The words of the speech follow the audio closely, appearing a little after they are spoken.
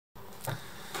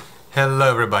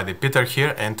Hello everybody, Peter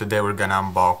here, and today we're gonna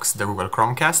unbox the Google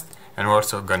Chromecast, and we're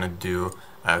also gonna do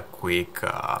a quick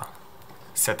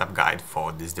setup guide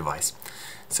for this device.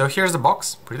 So here's the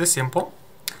box, pretty simple.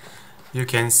 You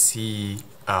can see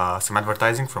some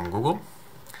advertising from Google.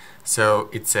 So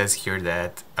it says here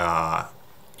that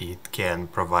it can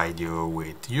provide you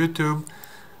with YouTube,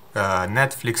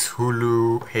 Netflix,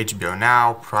 Hulu, HBO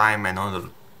Now, Prime, and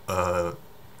other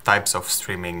types of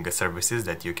streaming services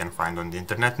that you can find on the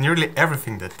internet, nearly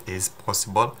everything that is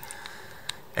possible,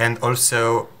 and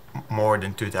also more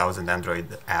than 2000 Android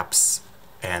apps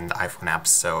and iPhone apps,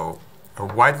 so a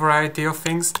wide variety of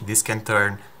things. This can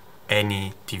turn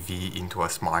any TV into a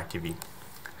smart TV.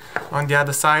 On the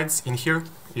other sides, in here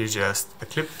is just a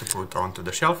clip to put onto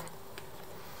the shelf.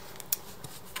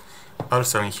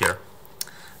 Also in here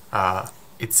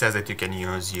it says that you can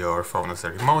use your phone as a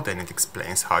remote, and it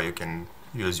explains how you can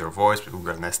use your voice with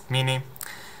Google Nest Mini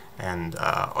and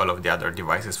all of the other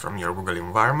devices from your Google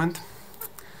environment.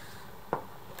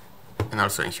 And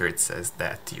also in here it says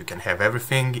that you can have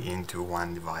everything into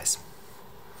one device.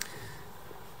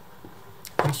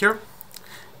 And here,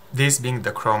 this being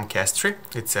the Chromecast 3,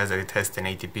 it says that it has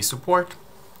 1080p support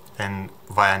and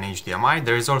via an HDMI.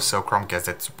 There is also Chromecast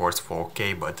that supports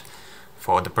 4K, but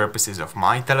for the purposes of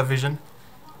my television,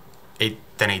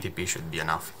 1080p should be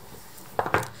enough.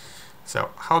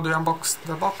 So, how do you unbox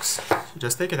the box? You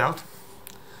just take it out.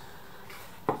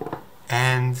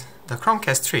 And the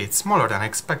Chromecast 3, it's smaller than I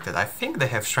expected. I think they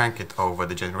have shrank it over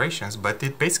the generations, but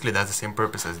it basically does the same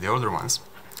purpose as the older ones.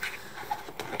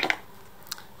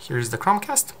 Here's the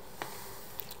Chromecast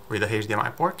with a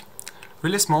HDMI port.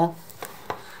 Really small.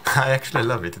 I actually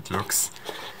love it. It looks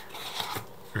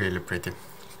really pretty.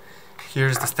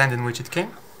 Here's the stand in which it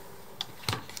came.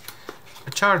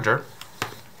 A charger,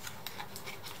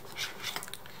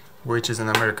 which is an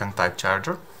American type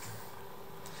charger,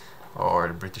 or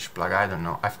the British plug, I don't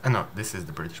know. No, this is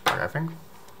the British plug, I think.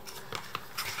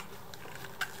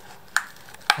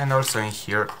 And also in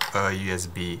here a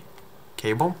USB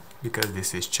cable, because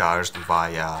this is charged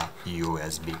via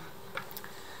USB.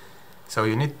 So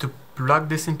you need to plug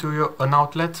this into an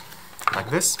outlet like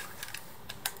this,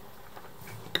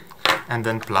 and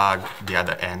then plug the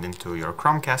other end into your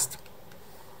Chromecast,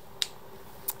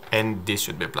 and this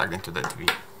should be plugged into the TV.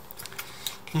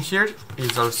 In here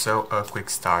is also a quick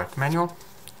start manual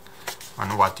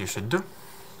on what you should do,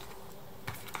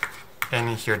 and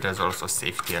in here there's also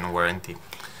safety and warranty.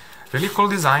 Really cool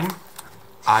design.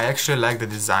 I actually like the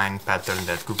design pattern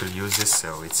that Google uses,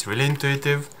 so it's really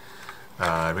intuitive,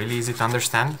 really easy to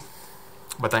understand.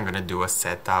 But I'm gonna do a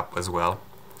setup as well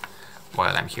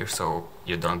while I'm here, so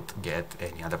you don't get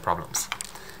any other problems.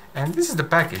 And this is the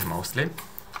package mostly.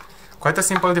 Quite a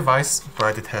simple device,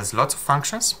 but it has lots of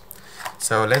functions.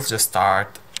 So let's just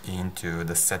start into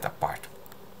the setup part.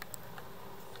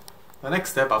 The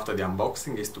next step after the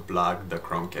unboxing is to plug the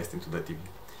Chromecast into the TV.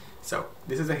 So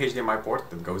this is a HDMI port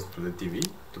that goes to the TV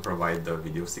to provide the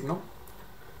video signal.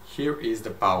 Here is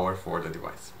the power for the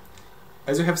device.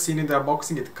 As you have seen in the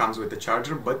unboxing, it comes with a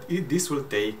charger, but this will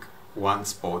take one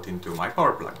spot into my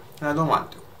power plug, and I don't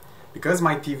want to. Because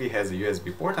my TV has a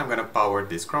USB port, I'm gonna power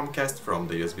this Chromecast from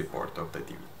the USB port of the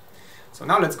TV. So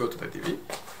now let's go to the TV.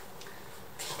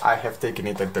 I have taken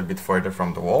it a little bit further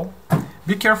from the wall.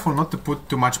 Be careful not to put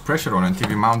too much pressure on a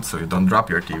TV mount so you don't drop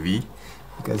your TV,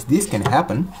 because this can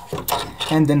happen.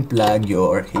 And then plug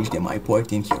your HDMI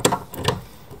port in here.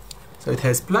 So it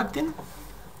has plugged in.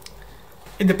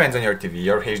 It depends on your TV.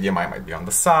 Your HDMI might be on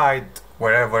the side,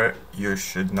 wherever you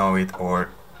should know it, or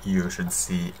you should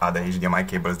see other HDMI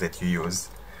cables that you use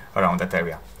around that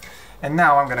area. And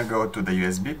now I'm gonna go to the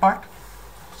USB part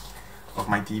of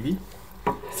my TV.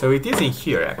 So it is in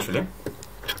here actually.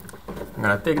 I'm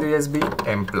gonna take the USB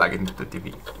and plug it into the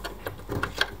TV.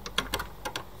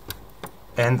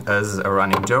 And as a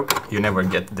running joke, you never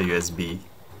get the USB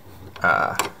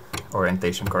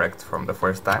orientation correct from the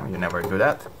first time. You never do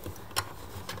that.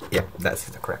 Yeah, that's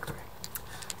the correct way.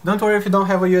 Don't worry if you don't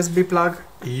have a USB plug.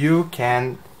 You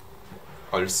can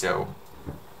also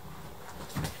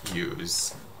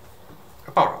use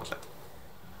a power outlet.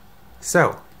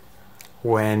 So,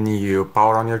 when you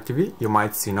power on your TV, you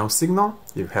might see no signal,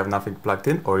 you have nothing plugged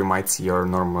in, or you might see your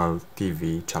normal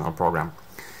TV channel program.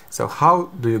 So how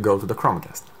do you go to the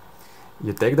Chromecast?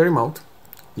 You take the remote,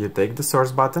 you take the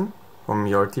source button from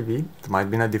your TV, it might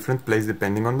be in a different place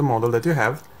depending on the model that you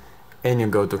have, and you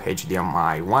go to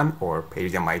HDMI 1 or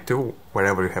HDMI 2,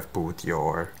 wherever you have put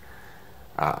your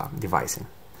device in.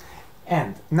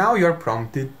 And now you're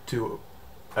prompted to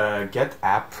get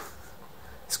app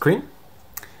screen.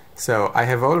 So I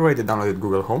have already downloaded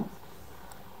Google Home.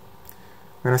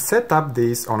 I'm going to set up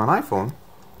this on an iPhone.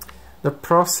 The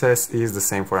process is the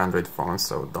same for Android phones,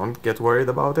 so don't get worried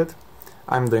about it.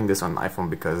 I'm doing this on iPhone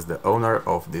because the owner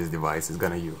of this device is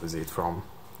going to use it from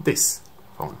this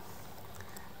phone.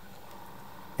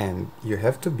 And you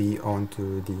have to be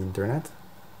onto the internet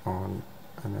on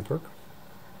a network.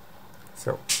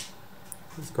 So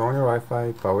just go on your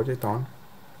Wi-Fi, power it on,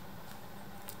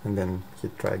 and then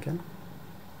hit try again.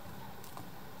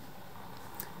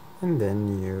 And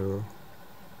then you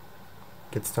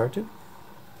get started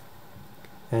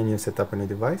and you set up a new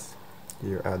device.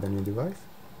 You add a new device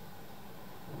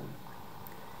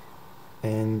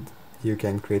and you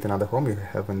can create another home. You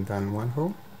haven't done one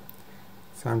home,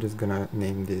 so I'm just gonna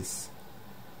name this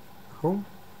home.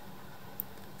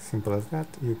 Simple as that.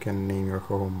 You can name your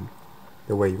home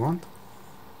the way you want.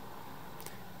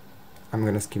 I'm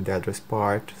gonna skip the address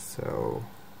part, so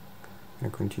I'm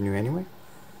gonna continue anyway.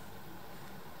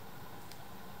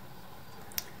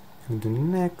 And do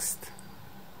next.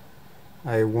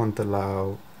 I won't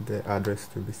allow the address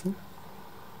to be seen.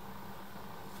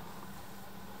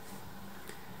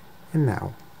 And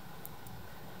now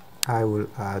I will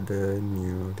add a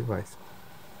new device.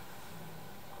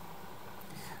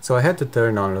 So I had to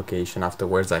turn on location.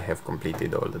 Afterwards I have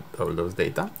completed all those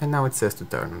data, and now it says to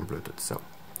turn on Bluetooth. So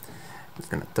I'm just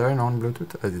gonna turn on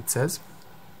Bluetooth as it says.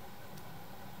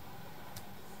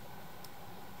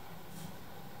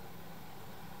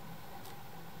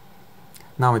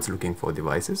 Now it's looking for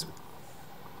devices.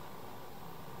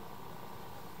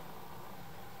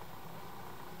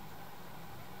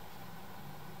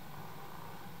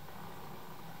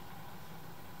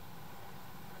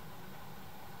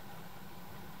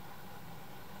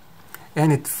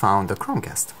 And it found a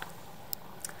Chromecast.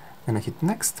 I'm gonna hit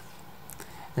next.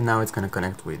 And now it's gonna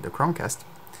connect with the Chromecast.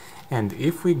 And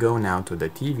if we go now to the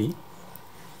TV,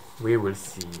 we will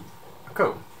see a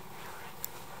code.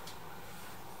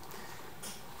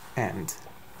 And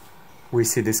we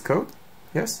see this code,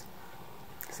 yes,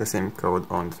 it's the same code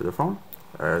onto the phone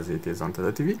as it is onto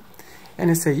the TV, and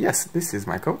you say yes, this is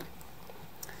my code.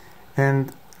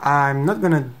 And I'm not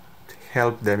gonna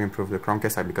help them improve the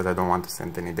Chromecast because I don't want to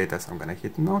send any data, so I'm gonna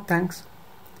hit no thanks.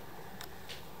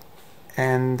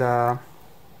 And I'm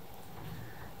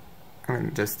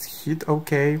gonna just hit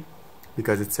OK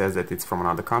because it says that it's from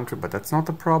another country, but that's not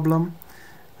a problem.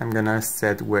 I'm gonna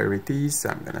set where it is.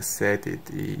 I'm gonna set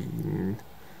it in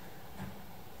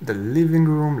the living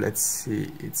room. Let's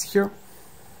see, it's here.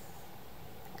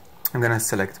 I'm gonna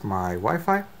select my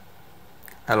Wi-Fi.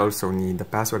 I'll also need the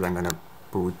password. I'm gonna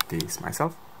put this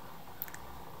myself.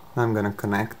 I'm gonna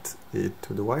connect it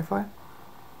to the Wi-Fi,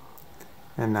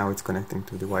 and now it's connecting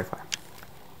to the Wi-Fi.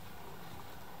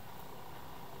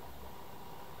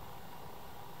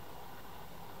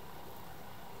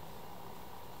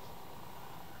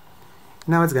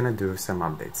 Now it's gonna do some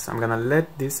updates. I'm gonna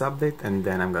let this update and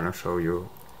then I'm gonna show you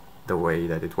the way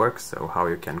that it works, so how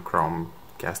you can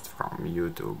Chromecast from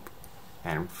YouTube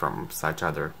and from such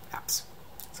other apps.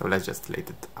 So let's just let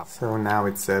it up. So now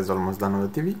it says almost done on the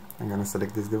TV. I'm gonna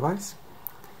select this device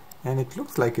and it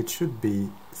looks like it should be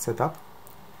set up.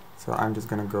 So I'm just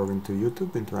gonna go into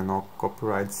YouTube, into a no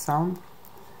copyright sound,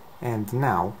 and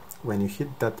now when you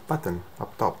hit that button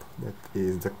up top, that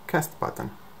is the cast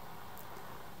button,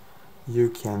 you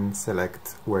can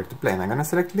select where to play. And I'm gonna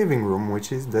select living room,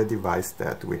 which is the device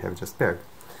that we have just paired.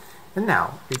 And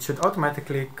now it should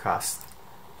automatically cast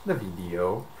the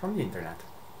video from the internet.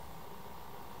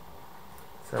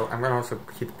 So I'm gonna also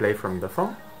hit play from the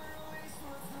phone,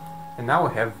 and now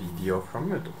we have video from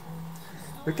YouTube.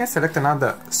 We can select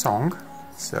another song,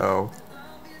 so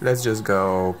let's just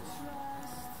go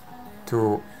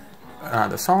to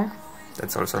another song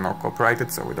that's also not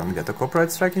copyrighted, so we don't get a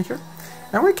copyright strike in here.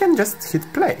 And we can just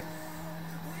hit play,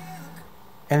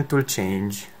 and it will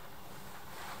change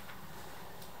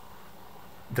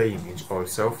the image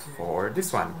also for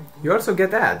this one. You also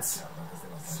get ads,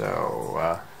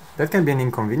 so that can be an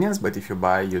inconvenience, but if you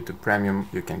buy YouTube Premium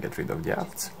you can get rid of the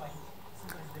ads.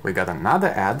 We got another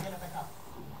ad,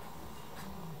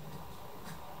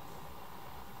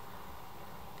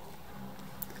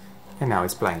 and now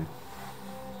it's playing.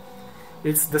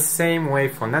 It's the same way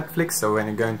for Netflix, so when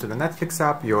you go into the Netflix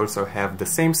app you also have the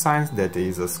same signs, that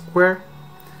is a square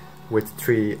with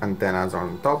 3 antennas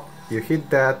on top. You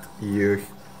hit that, you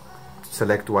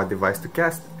select what device to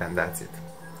cast, and that's it.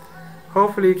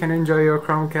 Hopefully you can enjoy your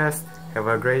Chromecast. Have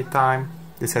a great time.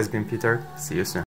 This has been Peter. See you soon.